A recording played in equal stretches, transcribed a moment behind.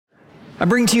I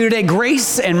bring to you today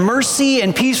grace and mercy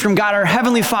and peace from God, our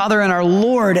Heavenly Father, and our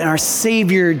Lord and our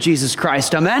Savior, Jesus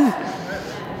Christ. Amen?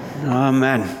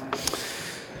 Amen.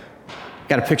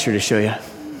 Got a picture to show you.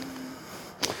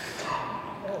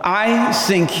 I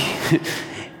think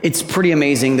it's pretty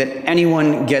amazing that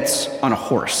anyone gets on a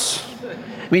horse.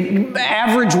 I mean,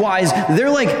 average-wise, they're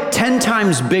like 10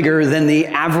 times bigger than the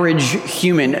average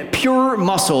human. Pure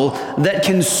muscle that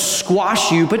can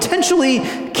squash you, potentially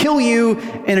kill you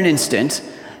in an instant.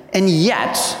 And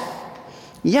yet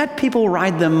people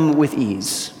ride them with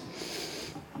ease.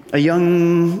 A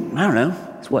young,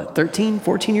 13,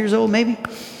 14 years old maybe?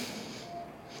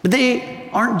 But they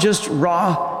aren't just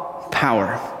raw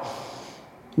power.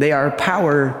 They are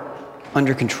power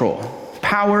under control.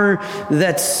 Power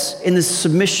that's in the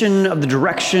submission of the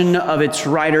direction of its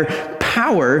rider.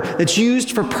 Power that's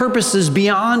used for purposes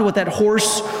beyond what that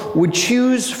horse would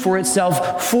choose for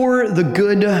itself, for the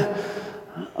good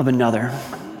of another.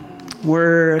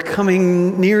 We're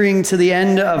nearing to the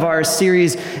end of our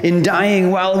series in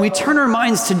Dying Well, and we turn our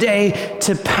minds today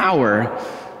to power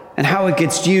and how it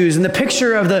gets used. And the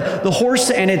picture of the horse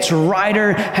and its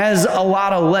rider has a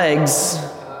lot of legs.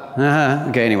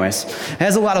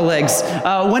 Has a lot of legs.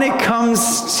 When it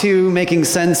comes to making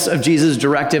sense of Jesus'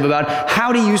 directive about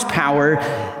how to use power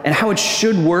and how it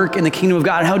should work in the kingdom of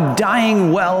God, how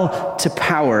dying well to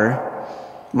power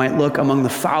might look among the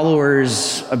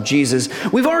followers of Jesus.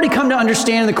 We've already come to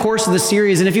understand in the course of the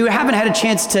series, and if you haven't had a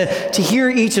chance to hear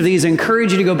each of these, I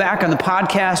encourage you to go back on the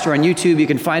podcast or on YouTube. You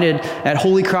can find it at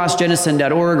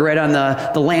holycrossjenison.org, right on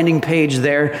the landing page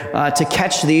there to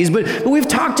catch these. But we've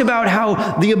talked about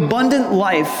how the abundant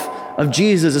life of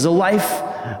Jesus is a life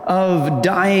of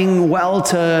dying well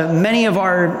to many of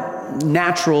our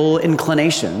natural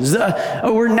inclinations.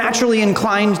 We're naturally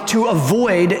inclined to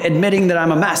avoid admitting that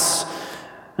I'm a mess.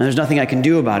 And there's nothing I can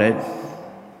do about it.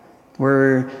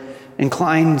 We're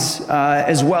inclined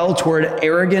as well toward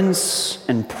arrogance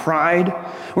and pride.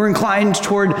 We're inclined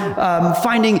toward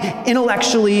finding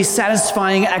intellectually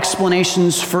satisfying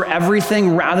explanations for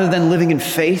everything rather than living in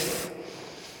faith.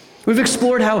 We've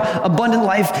explored how abundant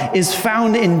life is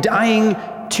found in dying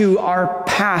to our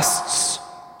pasts,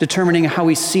 determining how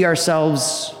we see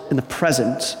ourselves in the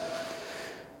present.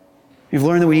 We've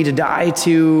learned that we need to die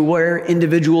to where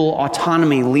individual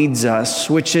autonomy leads us,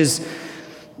 which is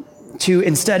to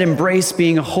instead embrace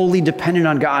being wholly dependent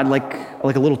on God like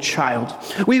a little child.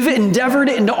 We've endeavored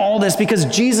into all this because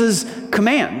Jesus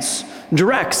commands,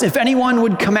 directs, if anyone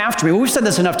would come after me. Well, we've said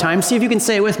this enough times. See if you can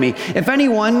say it with me. If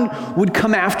anyone would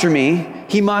come after me,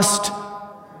 he must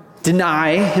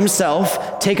deny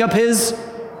himself, take up his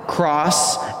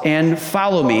cross, and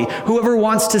follow me. Whoever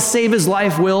wants to save his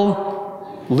life will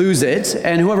lose it,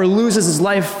 and whoever loses his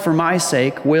life for my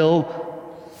sake will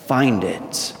find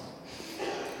it.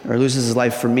 Or loses his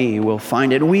life for me will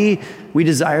find it. We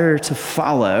desire to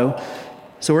follow,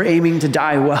 so we're aiming to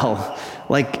die well,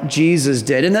 like Jesus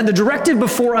did. And then the directive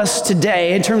before us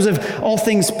today, in terms of all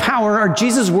things power, are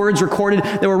Jesus' words recorded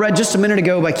that were read just a minute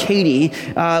ago by Katie,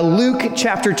 Luke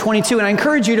chapter 22. And I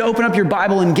encourage you to open up your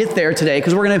Bible and get there today,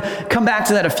 because we're going to come back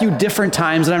to that a few different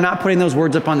times, and I'm not putting those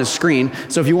words up on the screen.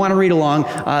 So if you want to read along,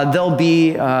 they'll be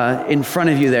in front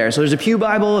of you there. So there's a pew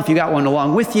Bible, if you got one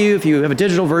along with you, if you have a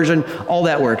digital version, all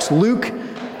that works. Luke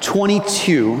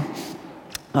 22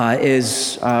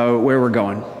 is where we're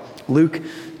going. Luke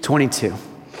 22.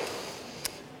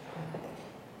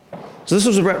 So this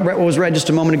was what was read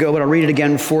just a moment ago, but I'll read it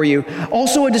again for you.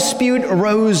 Also a dispute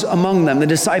arose among them, the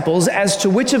disciples, as to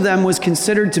which of them was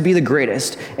considered to be the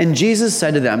greatest. And Jesus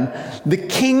said to them, the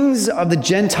kings of the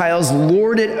Gentiles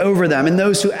lord it over them, and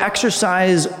those who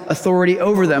exercise authority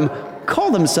over them call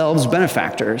themselves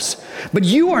benefactors. But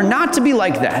you are not to be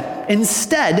like that.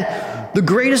 Instead, the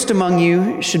greatest among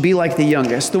you should be like the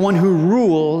youngest, the one who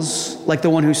rules like the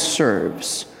one who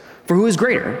serves. For who is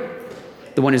greater,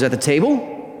 the one who's at the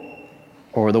table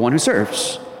or the one who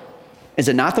serves? Is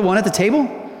it not the one at the table?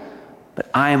 But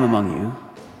I am among you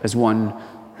as one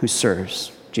who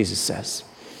serves, Jesus says.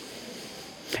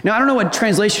 Now, I don't know what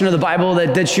translation of the Bible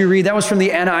that you read. That was from the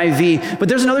NIV. But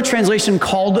there's another translation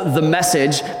called The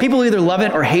Message. People either love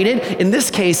it or hate it. In this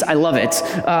case, I love it.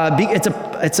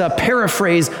 It's a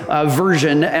paraphrase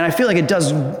version, and I feel like it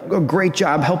does a great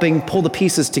job helping pull the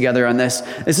pieces together on this.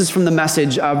 This is from The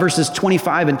Message, verses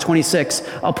 25 and 26.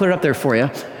 I'll put it up there for you.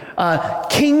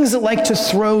 Kings like to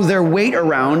throw their weight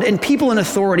around, and people in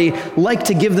authority like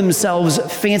to give themselves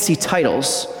fancy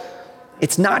titles.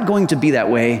 It's not going to be that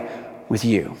way with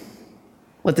you.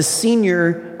 Let the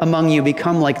senior among you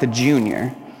become like the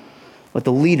junior. Let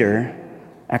the leader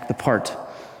act the part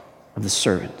of the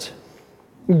servant.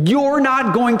 You're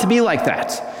not going to be like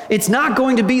that. It's not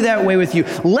going to be that way with you.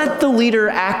 Let the leader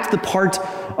act the part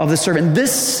of the servant.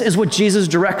 This is what Jesus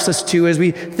directs us to as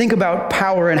we think about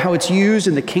power and how it's used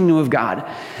in the kingdom of God.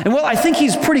 And well, I think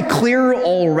he's pretty clear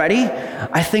already.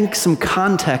 I think some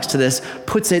context to this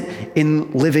puts it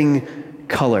in living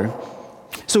color.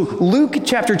 So Luke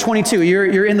chapter 22,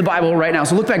 you're in the Bible right now,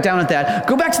 so look back down at that.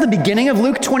 Go back to the beginning of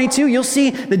Luke 22, you'll see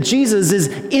that Jesus is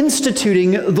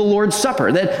instituting the Lord's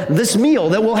Supper, that this meal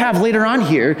that we'll have later on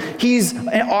here, he's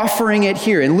offering it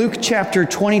here. In Luke chapter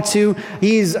 22,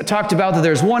 he's talked about that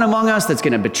there's one among us that's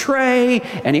going to betray,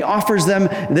 and he offers them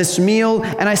this meal.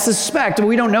 And I suspect,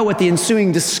 we don't know what the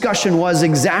ensuing discussion was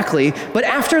exactly, but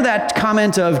after that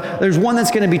comment of there's one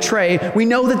that's going to betray, we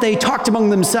know that they talked among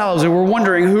themselves and were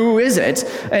wondering, who is it?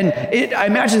 And I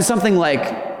imagine something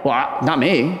like, well, not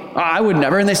me. I would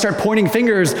never. And they start pointing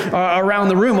fingers around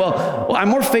the room. Well, I'm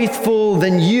more faithful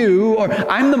than you, or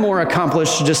I'm the more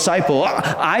accomplished disciple.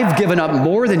 I've given up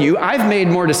more than you. I've made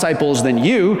more disciples than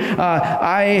you.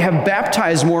 I have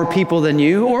baptized more people than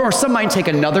you. Or some might take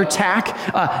another tack.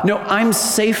 No, I'm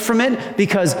safe from it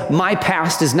because my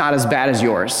past is not as bad as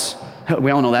yours.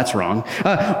 We all know that's wrong.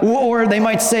 Or they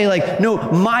might say like,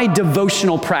 no, my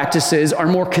devotional practices are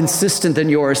more consistent than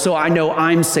yours, so I know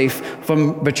I'm safe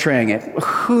from betraying it.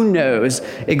 Who knows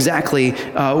exactly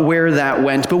where that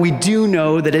went, but we do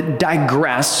know that it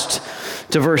digressed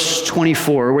to verse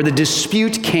 24, where the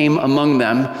dispute came among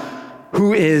them,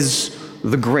 who is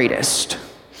the greatest.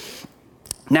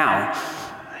 Now,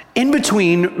 in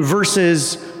between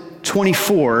verses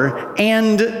 24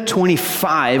 and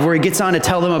 25, where he gets on to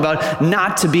tell them about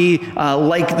not to be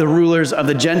like the rulers of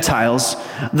the Gentiles,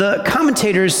 the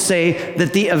commentators say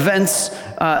that the events,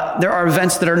 there are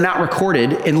events that are not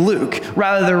recorded in Luke.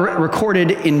 Rather, they're recorded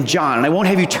in John. And I won't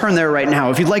have you turn there right now.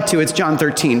 If you'd like to, it's John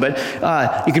 13, but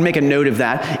you can make a note of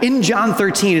that. In John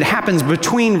 13, it happens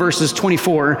between verses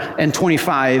 24 and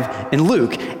 25 in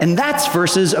Luke. And that's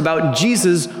verses about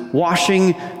Jesus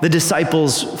washing the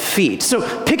disciples' feet.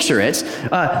 So picture it.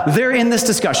 They're in this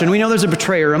discussion. We know there's a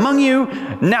betrayer among you.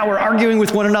 Now we're arguing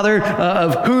with one another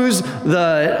of who's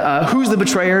the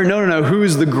betrayer. No,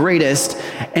 who's the greatest?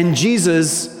 And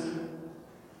Jesus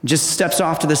just steps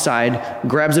off to the side,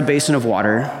 grabs a basin of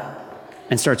water,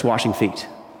 and starts washing feet.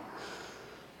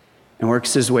 And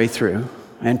works his way through.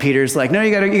 And Peter's like, no,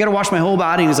 you gotta wash my whole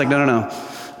body. And he's like, no.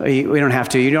 We don't have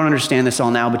to. You don't understand this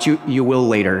all now, but you will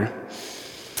later.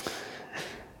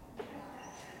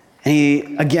 And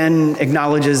he again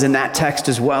acknowledges in that text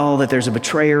as well that there's a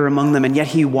betrayer among them, and yet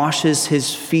he washes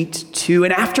his feet too.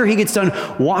 And after he gets done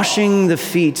washing the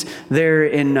feet there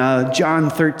in John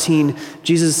 13,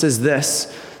 Jesus says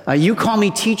this, you call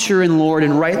me teacher and Lord,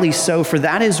 and rightly so, for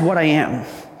that is what I am.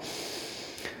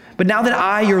 But now that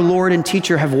I, your Lord and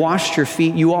teacher, have washed your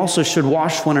feet, you also should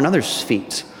wash one another's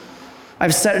feet.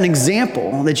 I've set an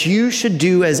example that you should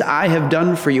do as I have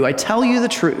done for you. I tell you the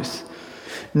truth.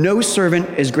 No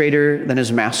servant is greater than his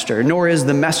master, nor is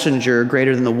the messenger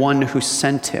greater than the one who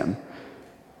sent him.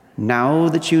 Now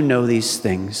that you know these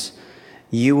things,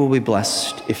 you will be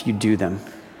blessed if you do them.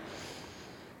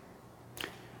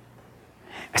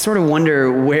 I sort of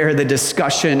wonder where the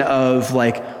discussion of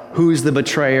like who's the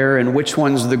betrayer and which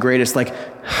one's the greatest, like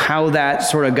how that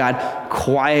sort of got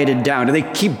quieted down. Do they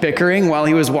keep bickering while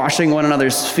he was washing one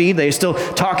another's feet? Are they still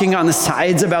talking on the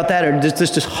sides about that, or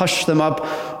just hush them up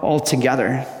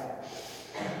altogether?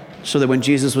 So that when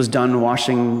Jesus was done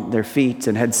washing their feet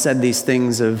and had said these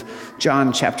things of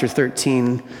John chapter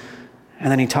 13,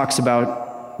 and then he talks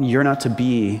about you're not to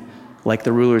be like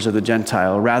the rulers of the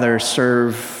Gentile, rather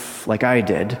serve like I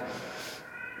did.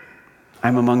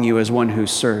 I'm among you as one who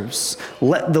serves.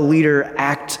 Let the leader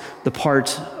act the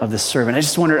part of the servant. I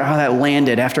just wonder how that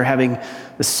landed after having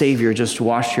the Savior just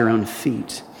wash your own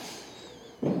feet.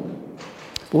 But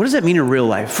what does that mean in real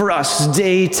life for us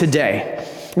day to day?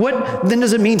 What then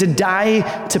does it mean to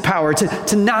die to power,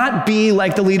 to not be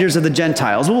like the leaders of the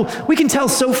Gentiles? Well, we can tell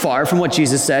so far from what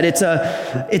Jesus said. It's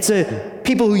a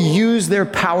people who use their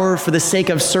power for the sake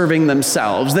of serving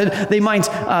themselves, that they might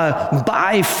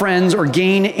buy friends or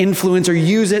gain influence or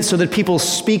use it so that people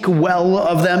speak well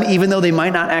of them, even though they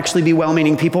might not actually be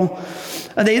well-meaning people.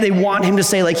 They want him to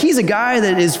say, like, he's a guy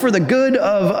that is for the good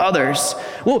of others.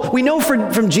 Well, we know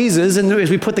from Jesus, and as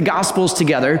we put the Gospels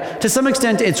together, to some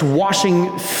extent it's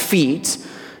washing feet,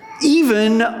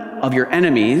 even of your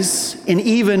enemies, and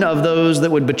even of those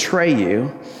that would betray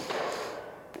you.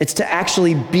 It's to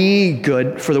actually be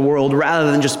good for the world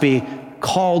rather than just be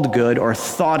called good or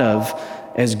thought of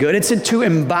as good. It's to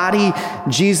embody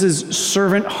Jesus'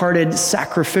 servant-hearted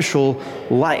sacrificial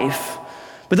life,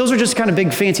 But those are just kind of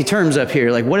big fancy terms up here.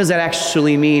 Like, what does that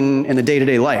actually mean in the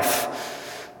day-to-day life?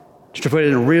 Just to put it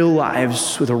in real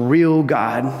lives with a real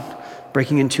God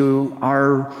breaking into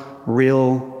our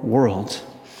real world.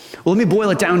 Well, let me boil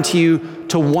it down to you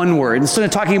to one word. Instead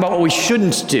of talking about what we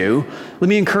shouldn't do, let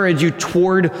me encourage you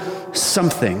toward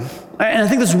something. And I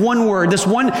think this one word, this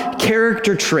one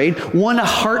character trait, one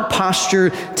heart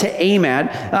posture to aim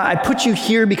at, I put you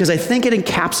here because I think it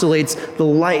encapsulates the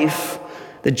life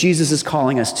that Jesus is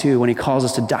calling us to when he calls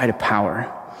us to die to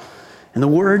power. And the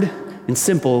word, in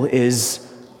simple, is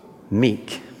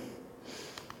meek.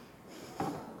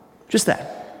 Just that.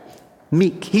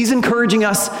 Meek. He's encouraging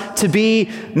us to be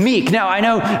meek. Now, I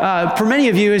know for many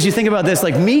of you, as you think about this,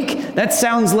 like meek, that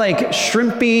sounds like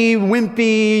shrimpy,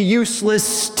 wimpy,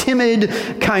 useless, timid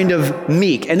kind of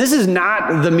meek. And this is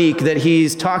not the meek that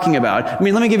he's talking about. I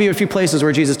mean, let me give you a few places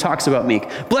where Jesus talks about meek.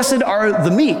 Blessed are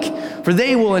the meek, for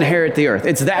they will inherit the earth.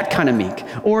 It's that kind of meek.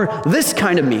 Or this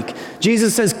kind of meek.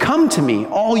 Jesus says, come to me,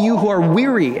 all you who are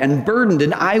weary and burdened,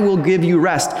 and I will give you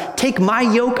rest. Take my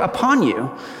yoke upon you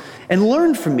and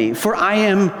learn from me, for I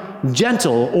am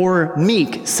gentle, or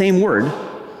meek, same word,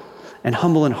 and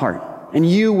humble in heart. And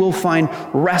you will find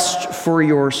rest for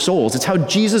your souls. It's how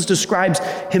Jesus describes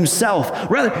himself.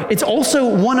 Rather, it's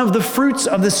also one of the fruits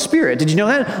of the Spirit. Did you know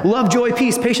that? Love, joy,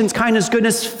 peace, patience, kindness,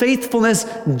 goodness, faithfulness,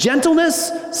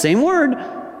 gentleness, same word,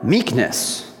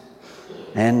 meekness,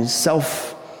 and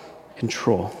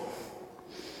self-control.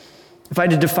 If I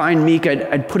had to define meek,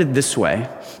 I'd put it this way.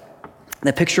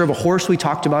 That picture of a horse we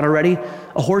talked about already,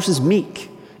 a horse is meek.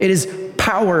 It is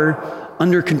power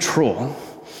under control.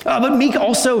 But meek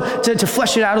also, to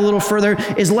flesh it out a little further,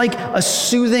 is like a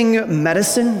soothing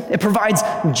medicine. It provides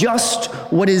just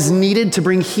what is needed to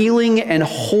bring healing and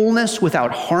wholeness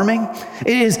without harming.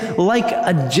 It is like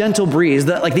a gentle breeze,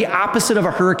 like the opposite of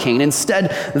a hurricane.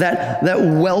 Instead, that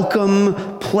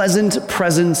welcome, pleasant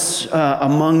presence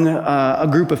among a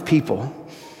group of people.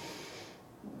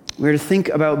 We're to think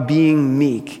about being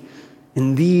meek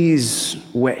in these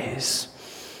ways.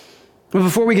 But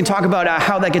before we can talk about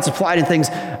how that gets applied in things,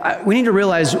 we need to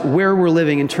realize where we're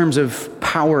living in terms of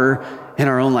power in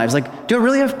our own lives. Like, do I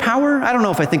really have power? I don't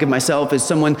know if I think of myself as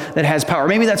someone that has power.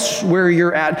 Maybe that's where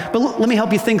you're at, but let me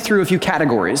help you think through a few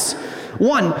categories.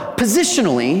 One,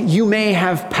 positionally, you may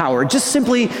have power just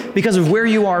simply because of where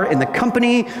you are in the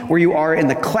company, where you are in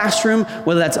the classroom,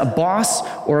 whether that's a boss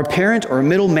or a parent or a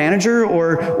middle manager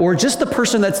or just the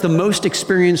person that's the most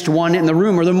experienced one in the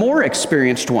room or the more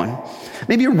experienced one.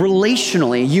 Maybe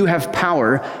relationally, you have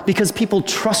power because people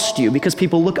trust you, because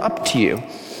people look up to you.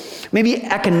 Maybe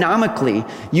economically,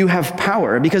 you have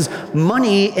power because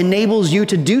money enables you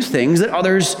to do things that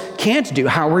others can't do.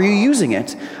 How are you using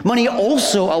it? Money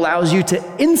also allows you to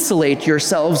insulate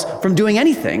yourselves from doing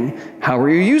anything. How are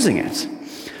you using it?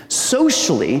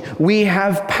 Socially, we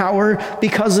have power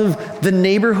because of the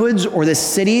neighborhoods or the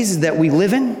cities that we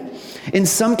live in. In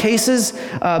some cases,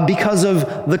 because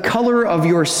of the color of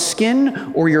your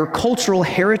skin or your cultural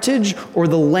heritage or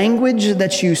the language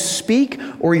that you speak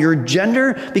or your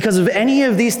gender, because of any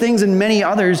of these things and many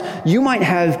others, you might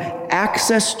have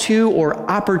access to or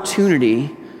opportunity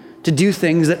to do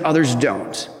things that others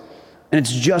don't. And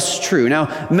it's just true.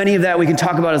 Now, many of that we can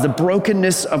talk about as the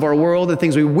brokenness of our world, the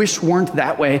things we wish weren't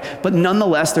that way, but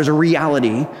nonetheless, there's a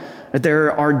reality that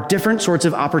there are different sorts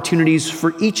of opportunities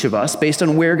for each of us based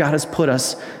on where God has put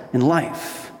us in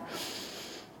life.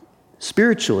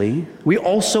 Spiritually, we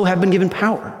also have been given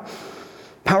power.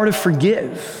 Power to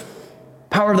forgive.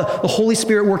 Power of the Holy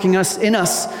Spirit working in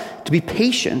us to be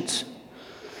patient.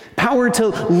 Power to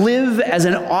live as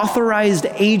an authorized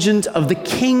agent of the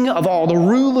King of all, the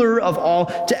ruler of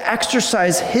all, to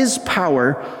exercise his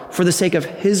power for the sake of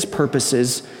his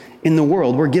purposes in the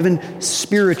world. We're given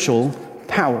spiritual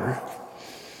power.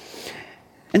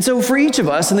 And so for each of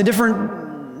us in the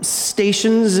different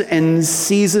stations and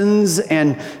seasons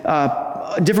and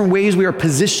different ways we are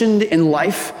positioned in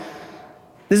life,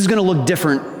 this is going to look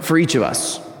different for each of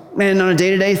us. And on a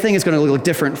day-to-day thing, it's going to look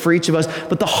different for each of us.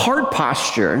 But the heart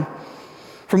posture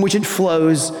from which it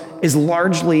flows is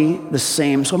largely the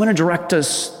same. So I'm going to direct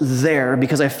us there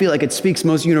because I feel like it speaks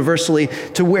most universally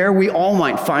to where we all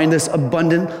might find this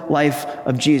abundant life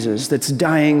of Jesus that's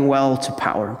dying well to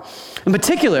power. And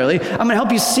particularly, I'm going to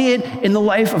help you see it in the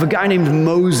life of a guy named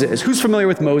Moses. Who's familiar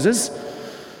with Moses?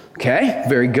 Okay,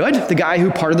 very good. The guy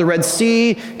who parted the Red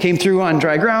Sea, came through on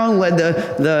dry ground, led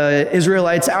the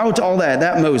Israelites out, all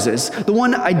that Moses. The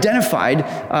one identified,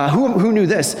 who knew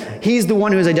this? He's the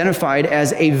one who is identified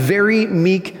as a very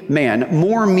meek man,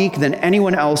 more meek than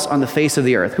anyone else on the face of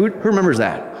the earth. Who remembers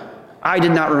that? I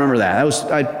did not remember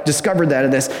that. I discovered that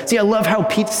in this. See, I love how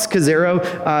Pete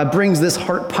Scazzero brings this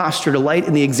heart posture to light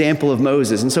in the example of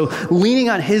Moses. And so leaning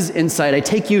on his insight, I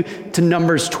take you to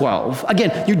Numbers 12.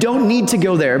 Again, you don't need to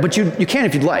go there, but you can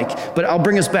if you'd like. But I'll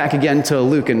bring us back again to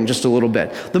Luke in just a little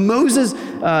bit. The Moses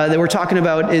that we're talking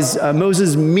about is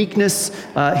Moses' meekness.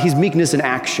 He's meekness in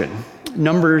action.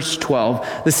 Numbers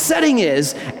 12. The setting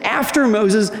is after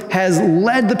Moses has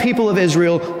led the people of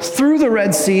Israel through the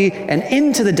Red Sea and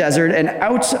into the desert and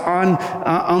out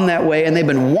on that way, and they've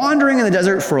been wandering in the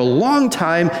desert for a long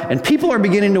time, and people are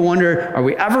beginning to wonder, are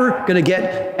we ever going to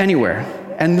get anywhere?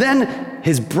 And then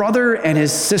his brother and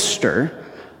his sister,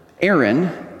 Aaron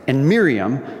and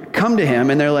Miriam, come to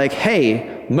him, and they're like,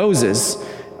 hey, Moses,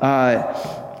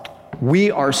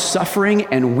 we are suffering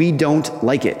and we don't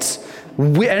like it.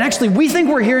 We think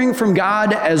we're hearing from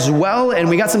God as well, and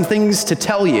we got some things to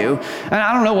tell you. And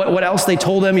I don't know what else they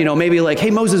told him, maybe like,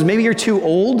 hey, Moses, maybe you're too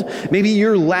old. Maybe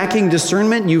you're lacking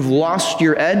discernment. You've lost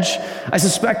your edge. I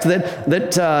suspect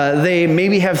that they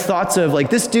maybe have thoughts of like,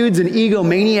 this dude's an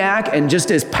egomaniac and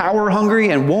just is power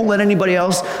hungry and won't let anybody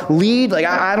else lead. Like,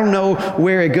 I don't know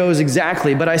where it goes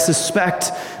exactly, but I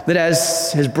suspect that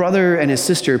as his brother and his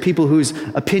sister, people whose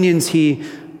opinions he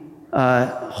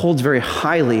holds very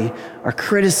highly, are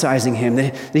criticizing him.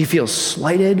 That he feels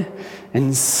slighted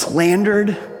and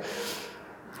slandered,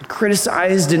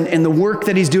 criticized in the work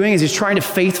that he's doing as he's trying to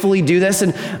faithfully do this.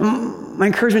 And my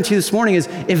encouragement to you this morning is,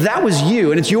 if that was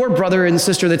you and it's your brother and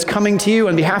sister that's coming to you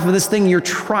on behalf of this thing you're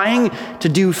trying to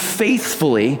do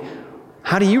faithfully,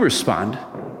 how do you respond?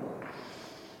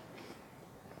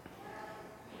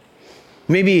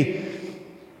 Maybe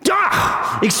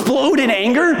explode in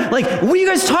anger? Like, what are you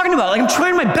guys talking about? Like, I'm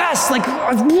trying my best.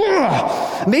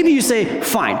 Like, maybe you say,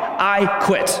 fine, I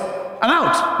quit. I'm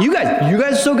out. You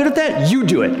guys are so good at that. You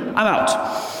do it. I'm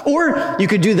out. Or you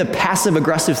could do the passive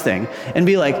aggressive thing and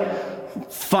be like,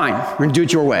 fine, we're going to do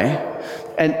it your way.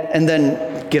 And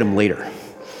then get them later.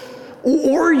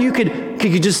 Or you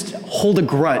could just hold a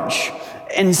grudge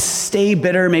and stay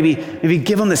bitter, maybe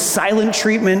give them the silent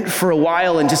treatment for a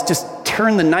while and just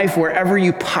turn the knife wherever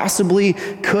you possibly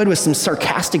could with some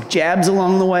sarcastic jabs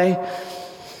along the way.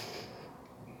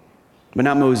 But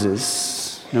not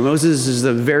Moses. No, Moses is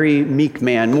a very meek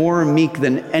man, more meek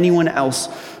than anyone else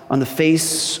on the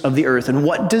face of the earth. And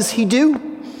what does he do?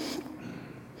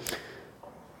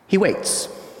 He waits.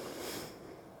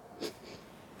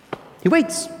 He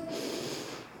waits.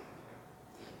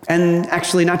 And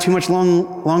actually, not too much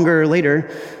longer later,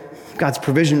 God's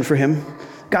provision for him,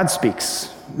 God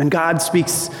speaks. And God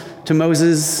speaks to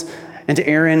Moses and to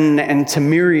Aaron and to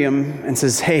Miriam and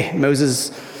says, hey,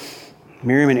 Moses,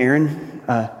 Miriam and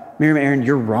Aaron,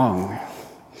 you're wrong.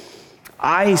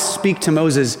 I speak to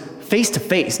Moses face to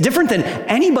face, different than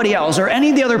anybody else or any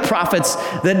of the other prophets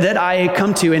that I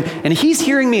come to. And he's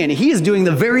hearing me, and he is doing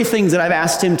the very things that I've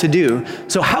asked him to do.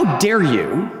 So how dare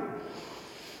you?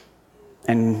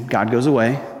 And God goes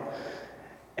away,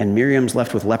 and Miriam's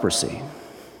left with leprosy,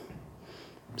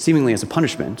 seemingly as a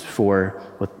punishment for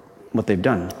what they've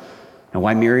done. Now,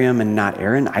 why Miriam and not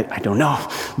Aaron? I don't know.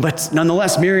 But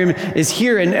nonetheless, Miriam is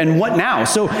here, and what now?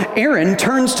 So Aaron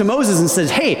turns to Moses and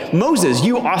says, hey, Moses,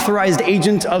 you authorized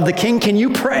agent of the king, can you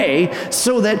pray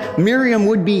so that Miriam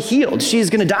would be healed? She's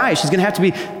going to die. She's going to have to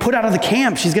be put out of the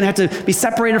camp. She's going to have to be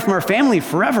separated from her family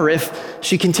forever if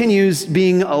she continues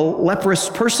being a leprous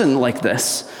person like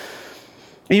this.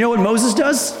 And you know what Moses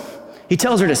does? He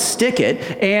tells her to stick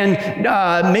it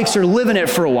and makes her live in it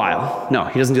for a while. No,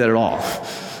 he doesn't do that at all.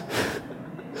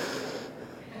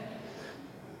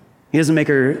 He doesn't make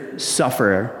her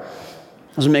suffer.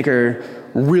 Doesn't make her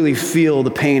really feel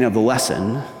the pain of the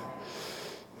lesson.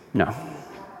 No.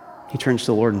 He turns to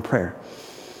the Lord in prayer.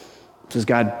 Says,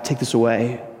 God, take this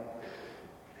away.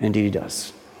 And indeed he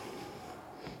does.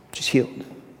 She's healed.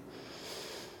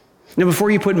 Now, before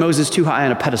you put Moses too high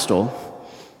on a pedestal,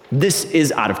 this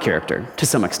is out of character to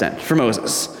some extent for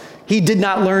Moses. He did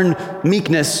not learn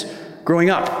meekness growing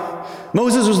up.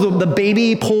 Moses was the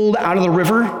baby pulled out of the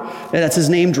river. That's his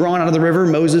name, drawn out of the river.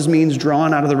 Moses means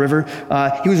drawn out of the river.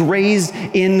 He was raised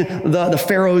in the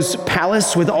Pharaoh's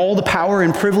palace with all the power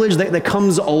and privilege that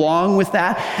comes along with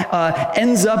that.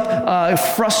 Ends up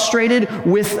frustrated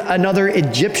with another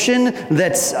Egyptian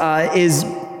that is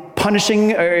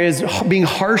punishing or is being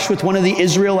harsh with one of the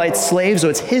Israelite slaves. So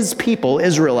it's his people,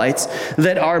 Israelites,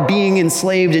 that are being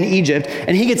enslaved in Egypt.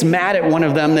 And he gets mad at one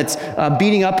of them that's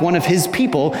beating up one of his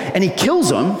people, and he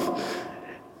kills him.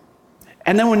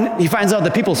 And then when he finds out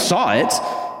that people saw it,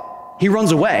 he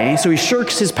runs away. So he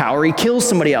shirks his power. He kills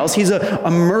somebody else. He's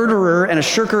a murderer and a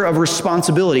shirker of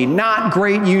responsibility. Not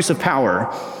great use of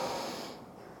power.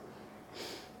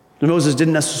 Moses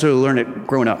didn't necessarily learn it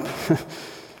growing up.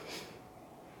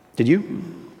 Did you?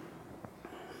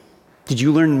 Did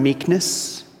you learn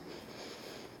meekness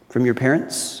from your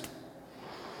parents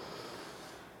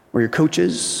or your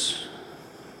coaches?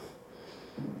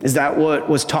 Is that what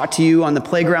was taught to you on the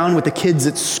playground with the kids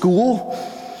at school?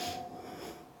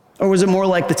 Or was it more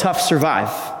like the tough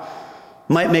survive?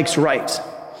 Might makes right.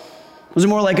 Was it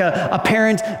more like a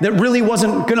parent that really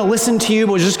wasn't going to listen to you,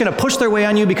 but was just going to push their way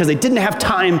on you because they didn't have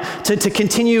time to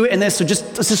continue in this, so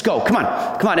let's just go, come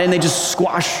on, and they just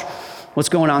squash what's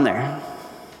going on there?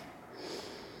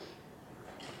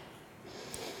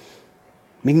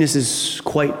 Meekness is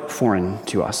quite foreign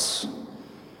to us.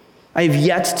 I have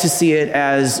yet to see it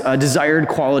as a desired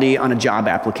quality on a job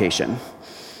application.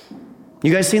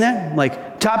 You guys seen that?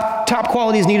 Like, top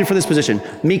qualities needed for this position.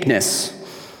 Meekness.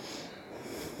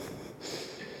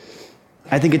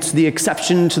 I think it's the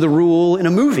exception to the rule in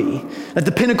a movie, that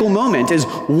the pinnacle moment is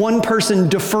one person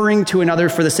deferring to another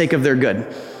for the sake of their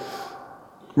good.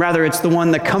 Rather, it's the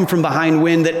one that come from behind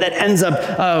win that ends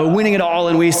up winning it all,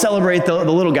 and we celebrate the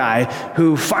little guy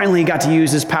who finally got to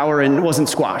use his power and wasn't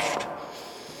squashed.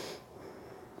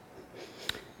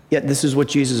 Yet this is what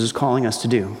Jesus is calling us to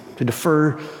do, to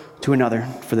defer to another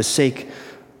for the sake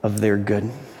of their good.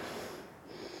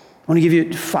 I want to give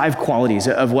you 5 qualities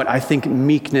of what I think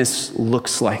meekness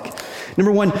looks like.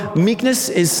 Number 1, meekness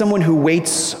is someone who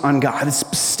waits on God.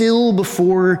 It's still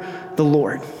before the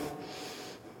Lord.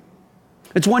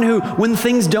 It's one who, when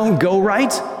things don't go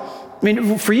right, I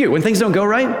mean, for you, when things don't go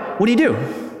right, what do?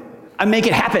 I make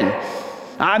it happen.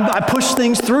 I push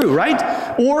things through,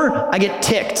 right? Or I get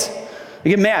ticked. I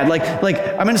get mad. Like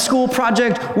I'm in a school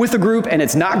project with a group and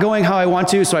it's not going how I want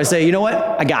to, so I say, you know what?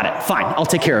 I got it. Fine, I'll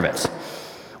take care of it.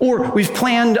 Or we've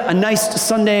planned a nice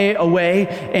Sunday away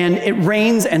and it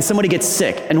rains and somebody gets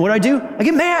sick. And what do? I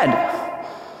get mad.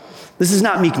 This is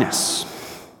not meekness.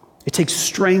 It takes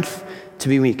strength to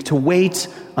be meek, to wait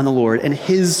on the Lord and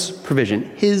His provision,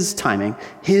 His timing,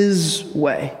 His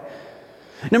way.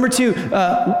 Number 2,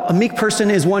 a meek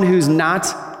person is one who's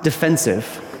not defensive.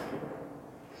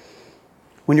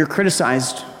 When you're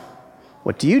criticized,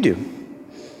 what do?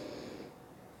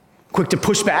 Quick to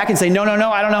push back and say, no,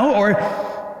 I don't know,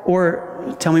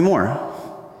 or tell me more.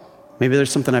 Maybe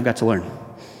there's something I've got to learn.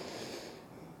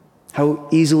 How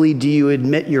easily do you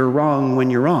admit you're wrong when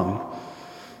you're wrong?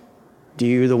 Do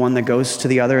you the one that goes to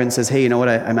the other and says, hey, you know what,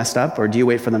 I messed up? Or do you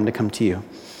wait for them to come to you?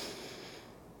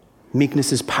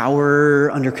 Meekness is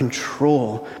power under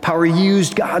control. Power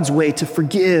used God's way to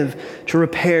forgive, to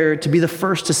repair, to be the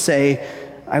first to say,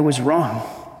 I was wrong.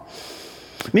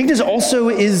 Meekness also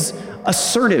is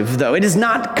assertive, though. It is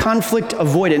not conflict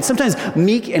avoidant. Sometimes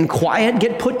meek and quiet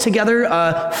get put together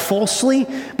falsely,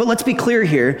 but let's be clear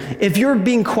here. If you're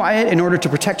being quiet in order to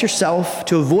protect yourself,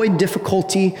 to avoid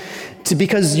difficulty,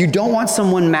 because you don't want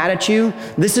someone mad at you,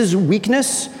 this is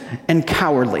weakness and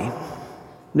cowardly.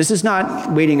 This is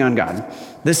not waiting on God.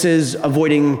 This is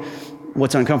avoiding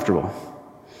what's uncomfortable.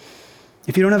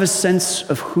 If you don't have a sense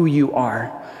of who you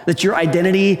are, that your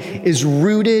identity is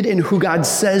rooted in who God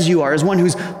says you are, as one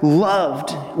who's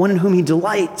loved, one in whom He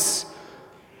delights.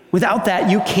 Without that,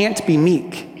 you can't be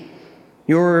meek.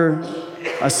 You're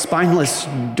a spineless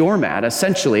doormat,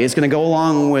 essentially. It's going to go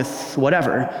along with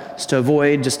whatever, just to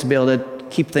avoid, just to be able to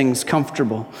keep things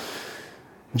comfortable.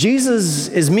 Jesus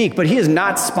is meek, but He is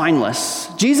not spineless.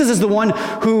 Jesus is the one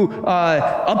who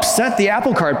upset the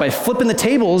apple cart by flipping the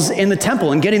tables in the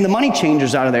temple and getting the money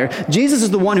changers out of there. Jesus is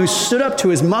the one who stood up to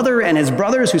His mother and His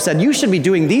brothers who said, you should be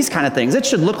doing these kind of things. It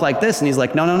should look like this. And He's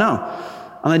like, no.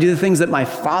 I'm going to do the things that my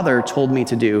Father told me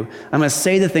to do. I'm going to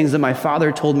say the things that my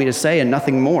Father told me to say and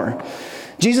nothing more.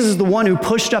 Jesus is the one who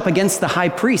pushed up against the high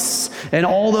priests and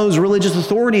all those religious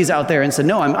authorities out there and said,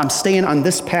 no, I'm staying on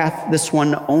this path, this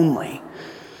one only.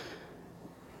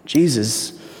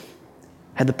 Jesus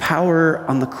had the power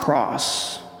on the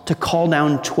cross to call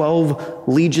down 12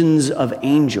 legions of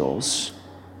angels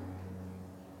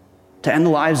to end the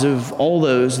lives of all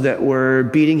those that were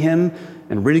beating Him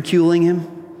and ridiculing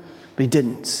Him, but He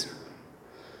didn't.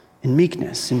 In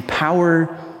meekness, in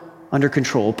power under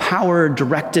control, power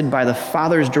directed by the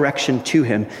Father's direction to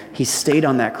Him, He stayed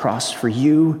on that cross for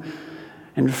you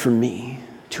and for me,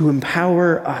 to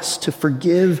empower us, to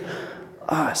forgive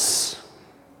us.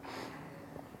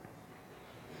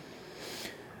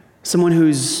 Someone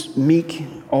who's meek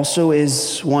also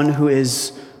is one who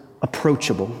is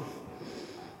approachable.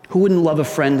 Who wouldn't love a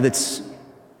friend that's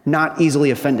not easily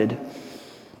offended?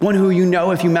 One who you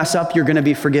know if you mess up, you're going to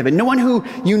be forgiven. No one who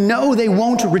you know they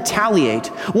won't retaliate.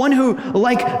 One who,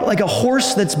 like a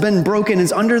horse that's been broken,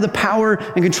 is under the power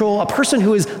and control. A person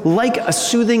who is like a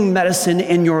soothing medicine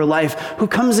in your life, who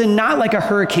comes in not like a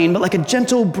hurricane, but like a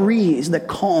gentle breeze that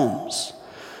calms.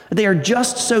 They are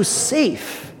just so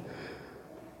safe.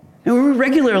 And we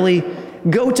regularly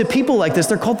go to people like this.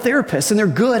 They're called therapists, and they're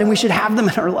good, and we should have them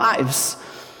in our lives.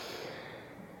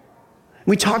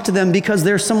 We talk to them because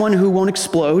they're someone who won't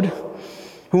explode,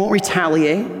 who won't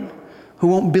retaliate, who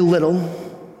won't belittle,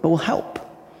 but will help.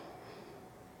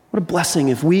 What a blessing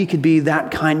if we could be that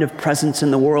kind of presence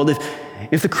in the world.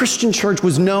 If the Christian church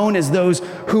was known as those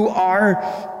who are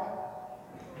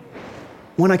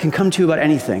one I can come to about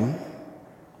anything,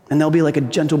 and they'll be like a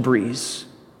gentle breeze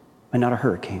and not a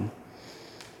hurricane.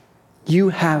 You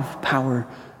have power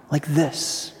like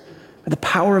this. The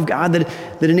power of God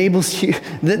that enables you,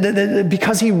 that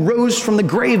because he rose from the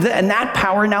grave, and that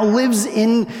power now lives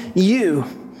in you.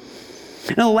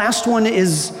 And the last one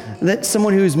is that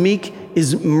someone who is meek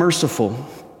is merciful.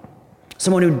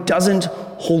 Someone who doesn't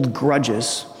hold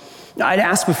grudges. Now, I'd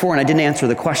asked before, and I didn't answer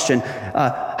the question,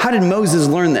 how did Moses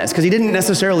learn this? Because he didn't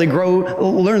necessarily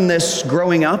learn this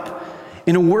growing up.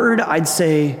 In a word, I'd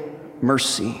say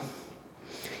mercy.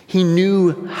 He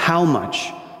knew how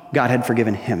much God had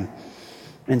forgiven him.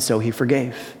 And so he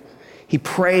forgave. He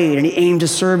prayed and he aimed to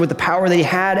serve with the power that he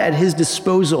had at his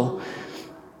disposal.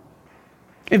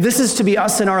 If this is to be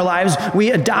us in our lives,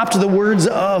 we adopt the words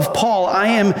of Paul, I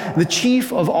am the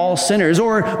chief of all sinners.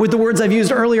 Or with the words I've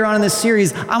used earlier on in this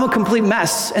series, I'm a complete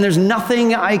mess and there's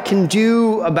nothing I can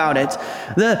do about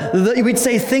it. We'd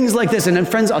say things like this, and then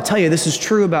friends, I'll tell you, this is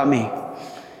true about me.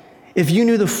 If you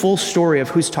knew the full story of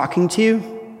who's talking to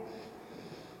you,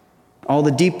 all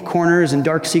the deep corners and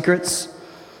dark secrets,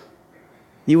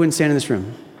 you wouldn't stand in this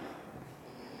room.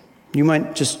 You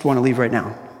might just want to leave right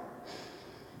now.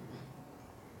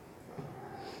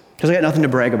 Because I got nothing to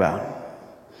brag about,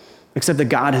 except that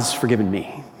God has forgiven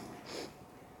me.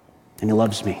 And he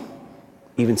loves me,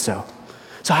 even so.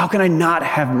 So how can I not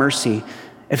have mercy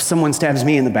if someone stabs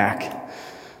me in the back?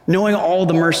 Knowing all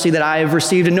the mercy that I have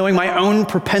received and knowing my own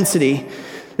propensity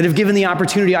that if given the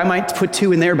opportunity, I might put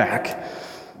two in their back.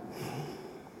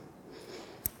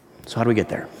 So how do we get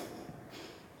there?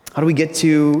 How do we get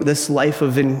to this life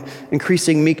of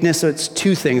increasing meekness? So it's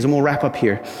two things, and we'll wrap up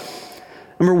here.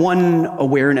 Number one,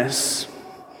 awareness.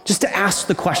 Just to ask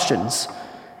the questions.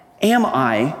 Am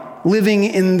I living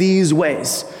in these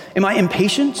ways? Am I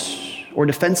impatient or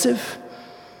defensive?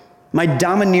 Am I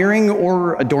domineering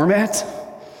or a doormat?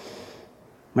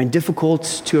 Am I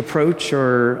difficult to approach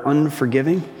or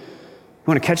unforgiving? If you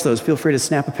want to catch those, feel free to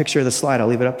snap a picture of the slide. I'll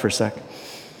leave it up for a sec.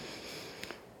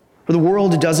 For the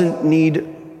world doesn't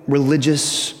need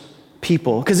religious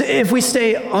people. Because if we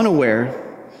stay unaware,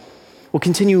 we'll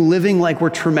continue living like we're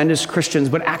tremendous Christians,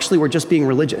 but actually we're just being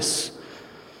religious.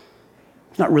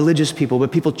 Not religious people,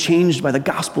 but people changed by the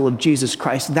gospel of Jesus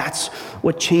Christ. That's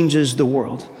what changes the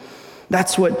world.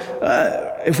 That's what,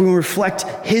 if we reflect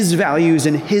his values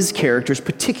and his characters,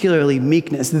 particularly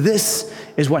meekness, this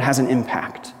is what has an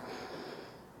impact.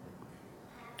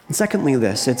 And secondly,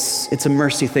 it's a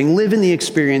mercy thing. Live in the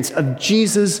experience of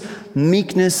Jesus'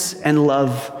 meekness and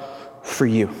love for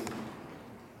you.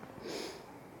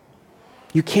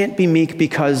 You can't be meek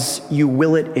because you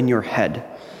will it in your head.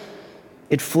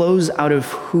 It flows out of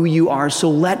who you are, so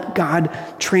let God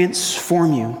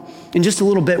transform you. In just a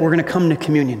little bit, we're going to come to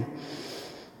communion.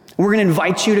 We're going to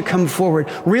invite you to come forward.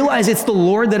 Realize it's the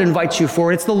Lord that invites you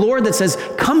forward. It's the Lord that says,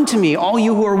 come to me, all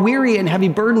you who are weary and heavy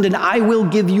burdened, and I will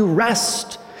give you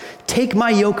rest. Take my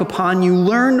yoke upon you.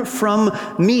 Learn from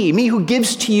me who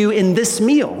gives to you in this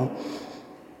meal.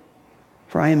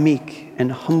 For I am meek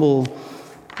and humble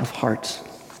of heart.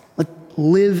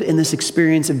 Live in this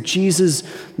experience of Jesus'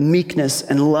 meekness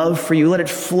and love for you. Let it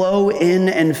flow in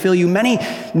and fill you. Many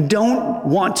don't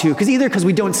want to, because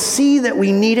we don't see that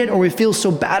we need it, or we feel so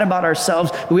bad about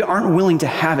ourselves that we aren't willing to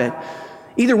have it.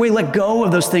 Either way, let go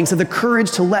of those things. Have the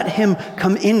courage to let him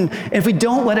come in. If we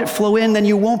don't let it flow in, then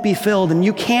you won't be filled, and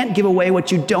you can't give away what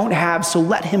you don't have, so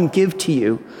let him give to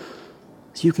you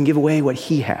so you can give away what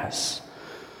he has.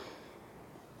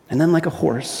 And then like a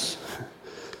horse,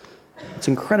 it's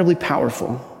incredibly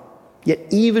powerful, yet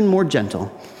even more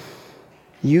gentle.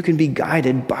 You can be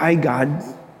guided by God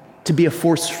to be a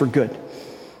force for good,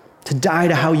 to die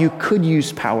to how you could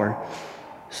use power,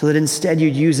 so that instead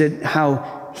you'd use it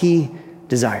how he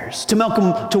desires. To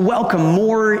welcome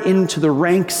more into the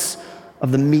ranks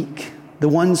of the meek, the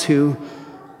ones who,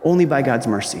 only by God's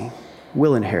mercy,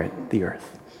 will inherit the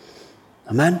earth.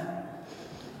 Amen?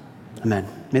 Amen.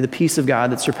 May the peace of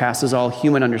God that surpasses all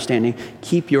human understanding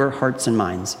keep your hearts and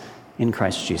minds in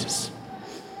Christ Jesus.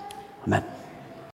 Amen.